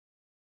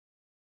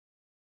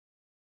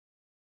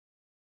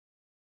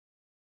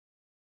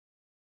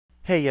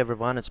Hey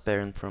everyone, it's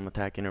Baron from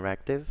ATAK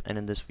Interactive, and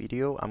in this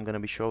video I'm going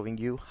to be showing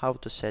you how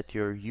to set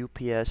your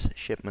UPS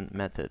shipment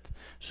method.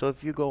 So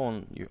if you go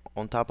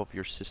on top of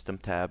your system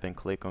tab and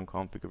click on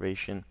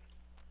configuration,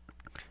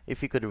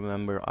 if you could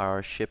remember,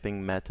 our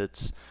shipping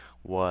methods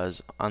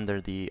was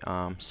under the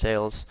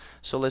sales.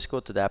 So let's go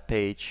to that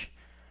page.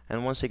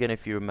 And once again,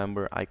 if you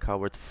remember, I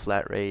covered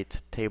flat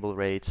rate, table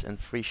rates, and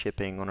free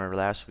shipping on our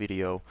last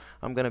video.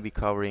 I'm going to be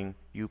covering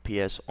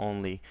UPS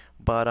only.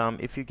 But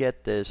if you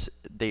get this,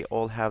 they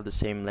all have the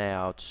same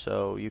layout,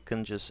 so you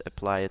can just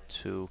apply it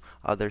to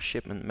other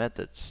shipment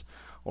methods.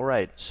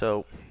 Alright,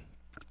 so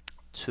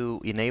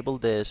to enable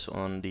this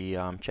on the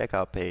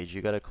checkout page,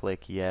 you gotta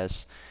click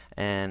yes,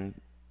 and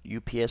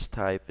UPS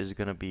type is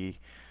gonna be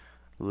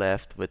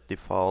left with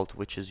default,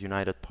 which is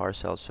United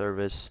Parcel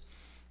Service.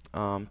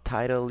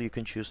 Title, you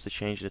can choose to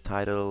change the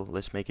title.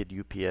 Let's make it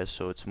UPS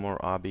so it's more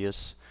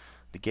obvious.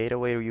 The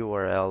gateway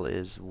URL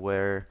is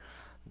where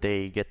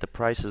they get the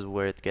prices,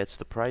 where it gets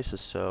the prices.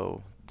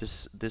 So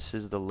this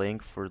is the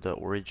link for the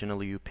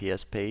original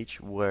UPS page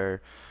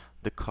where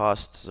the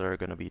costs are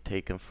going to be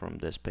taken from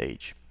this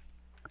page.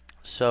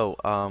 So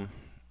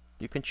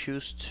you can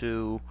choose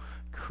to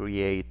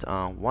create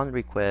one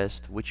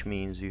request, which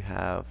means you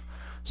have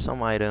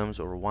some items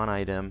or one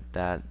item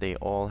that they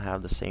all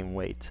have the same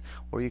weight,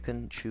 or you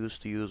can choose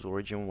to use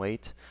origin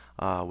weight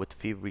with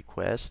few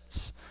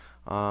requests.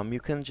 You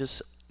can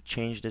just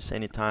change this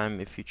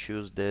anytime. If you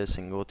choose this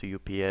and go to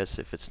UPS,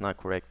 if it's not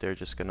correct, they're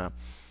just gonna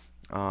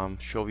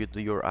show you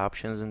your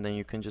options, and then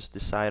you can just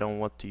decide on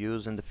what to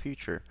use in the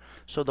future.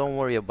 So don't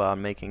worry about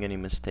making any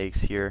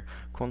mistakes here.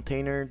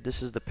 Container,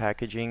 this is the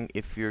packaging.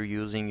 If you're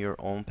using your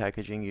own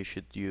packaging, you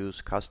should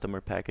use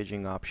customer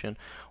packaging option,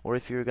 or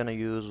if you're gonna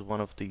use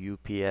one of the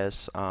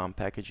UPS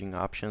packaging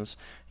options,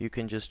 you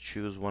can just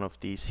choose one of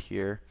these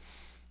here.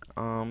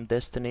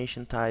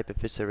 Destination type,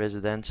 if it's a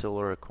residential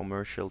or a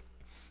commercial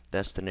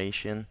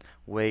destination.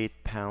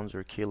 Weight, pounds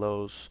or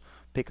kilos.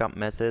 Pickup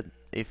method,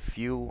 if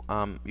you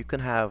you can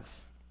have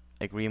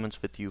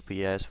agreements with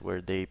UPS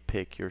where they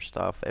pick your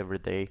stuff every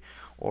day,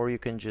 or you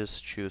can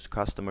just choose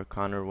customer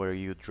counter where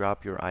you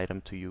drop your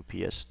item to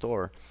UPS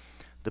store.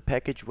 The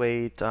package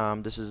weight,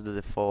 this is the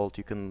default.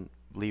 You can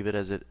leave it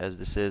as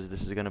this is.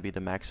 This is going to be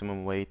the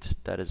maximum weight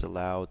that is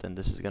allowed, and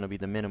this is going to be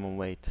the minimum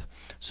weight.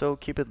 So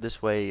keep it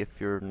this way if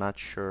you're not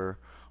sure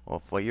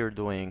of what you're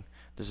doing.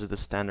 This is the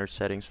standard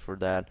settings for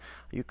that.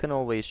 You can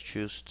always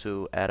choose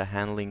to add a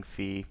handling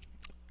fee.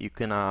 You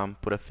can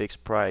put a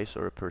fixed price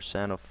or a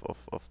percent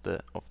of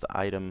the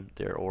item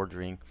they're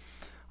ordering.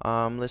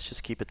 Let's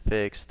just keep it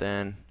fixed,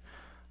 and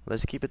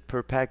let's keep it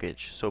per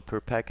package. So per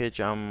package,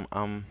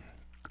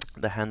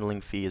 the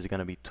handling fee is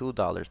gonna be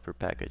 $2 per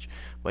package.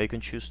 But you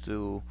can choose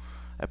to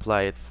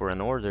apply it for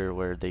an order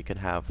where they can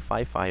have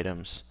 5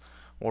 items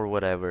or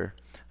whatever.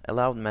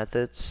 Allowed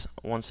methods,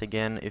 once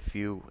again, if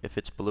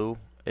it's blue,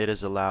 it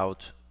is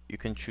allowed. You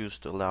can choose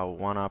to allow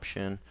one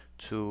option,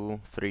 2,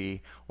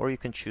 3, or you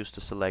can choose to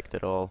select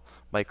it all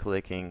by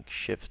clicking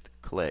shift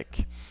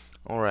click.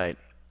 Alright,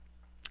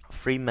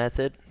 free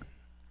method,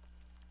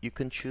 you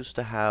can choose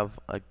to have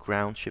a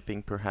ground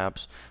shipping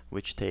perhaps,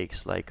 which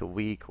takes like a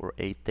week or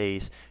 8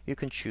 days. You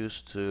can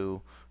choose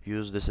to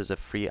use this as a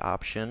free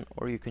option,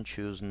 or you can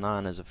choose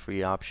none as a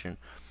free option.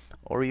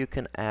 Or you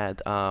can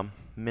add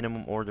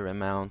minimum order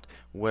amount,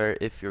 where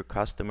if your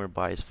customer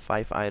buys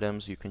 5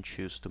 items, you can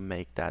choose to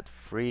make that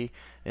free.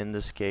 In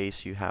this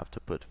case, you have to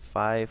put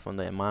 5 on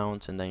the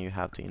amount, and then you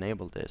have to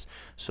enable this.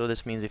 So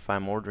this means if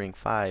I'm ordering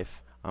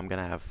 5, I'm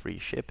gonna have free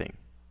shipping.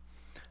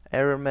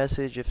 Error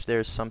message, if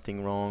there's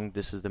something wrong,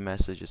 this is the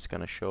message it's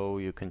gonna show.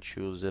 You can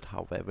choose it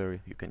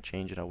however, you can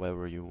change it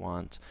however you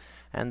want.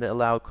 And the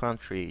allow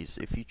countries,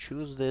 if you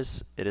choose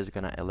this, it is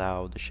gonna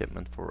allow the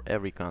shipment for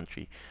every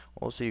country.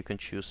 Also, you can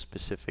choose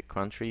specific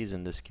countries.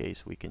 In this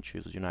case, we can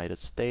choose United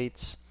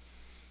States.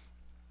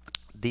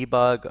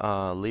 Debug,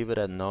 leave it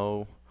at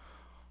no.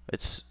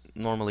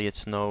 Normally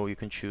it's no. You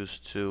can choose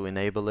to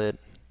enable it.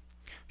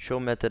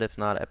 Show method if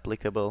not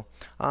applicable.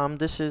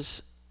 This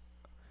is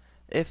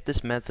if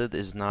this method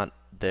is not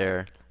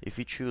there. If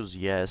you choose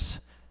yes,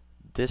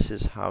 this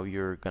is how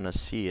you're gonna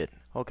see it.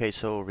 Okay,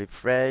 so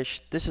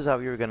refresh. This is how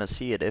you're gonna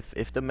see it.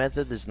 If the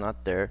method is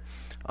not there,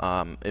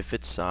 if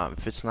it's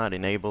not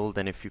enabled,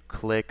 and if you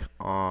click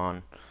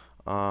on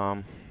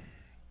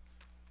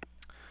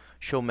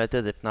show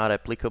method if not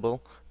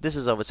applicable, this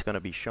is how it's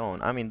gonna be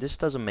shown. I mean, this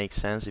doesn't make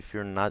sense if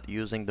you're not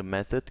using the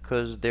method,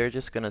 because they're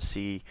just gonna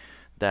see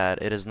that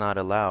it is not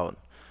allowed.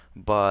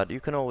 But you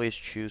can always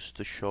choose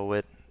to show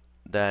it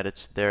that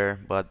it's there,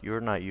 but you're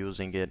not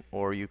using it,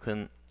 or you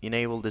can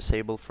enable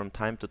disable from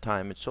time to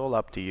time. It's all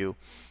up to you.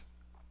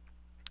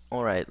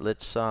 Alright,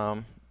 let's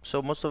so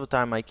most of the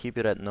time I keep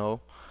it at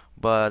no,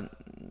 but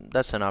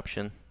that's an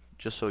option,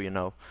 just so you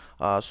know.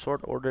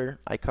 Sort order,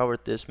 I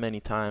covered this many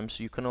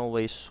times. You can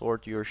always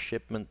sort your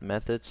shipment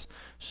methods.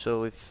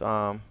 So if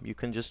you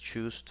can just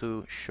choose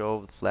to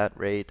show flat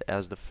rate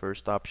as the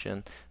first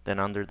option, then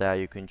under that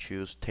you can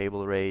choose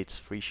table rates,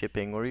 free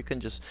shipping, or you can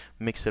just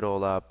mix it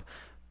all up,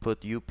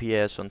 put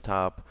UPS on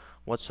top,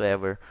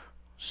 whatsoever.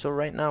 So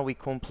right now we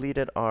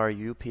completed our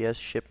UPS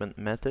shipment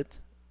method.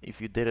 If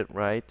you did it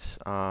right,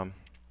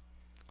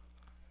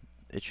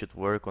 it should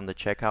work on the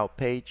checkout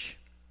page.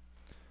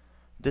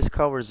 This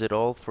covers it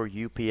all for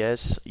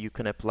UPS. You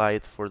can apply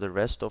it for the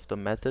rest of the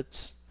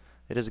methods.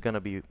 It is going to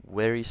be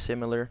very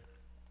similar.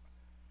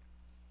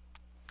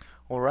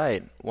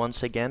 Alright,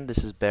 once again, this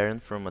is Baron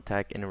from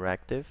ATAK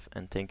Interactive,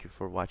 and thank you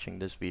for watching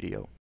this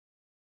video.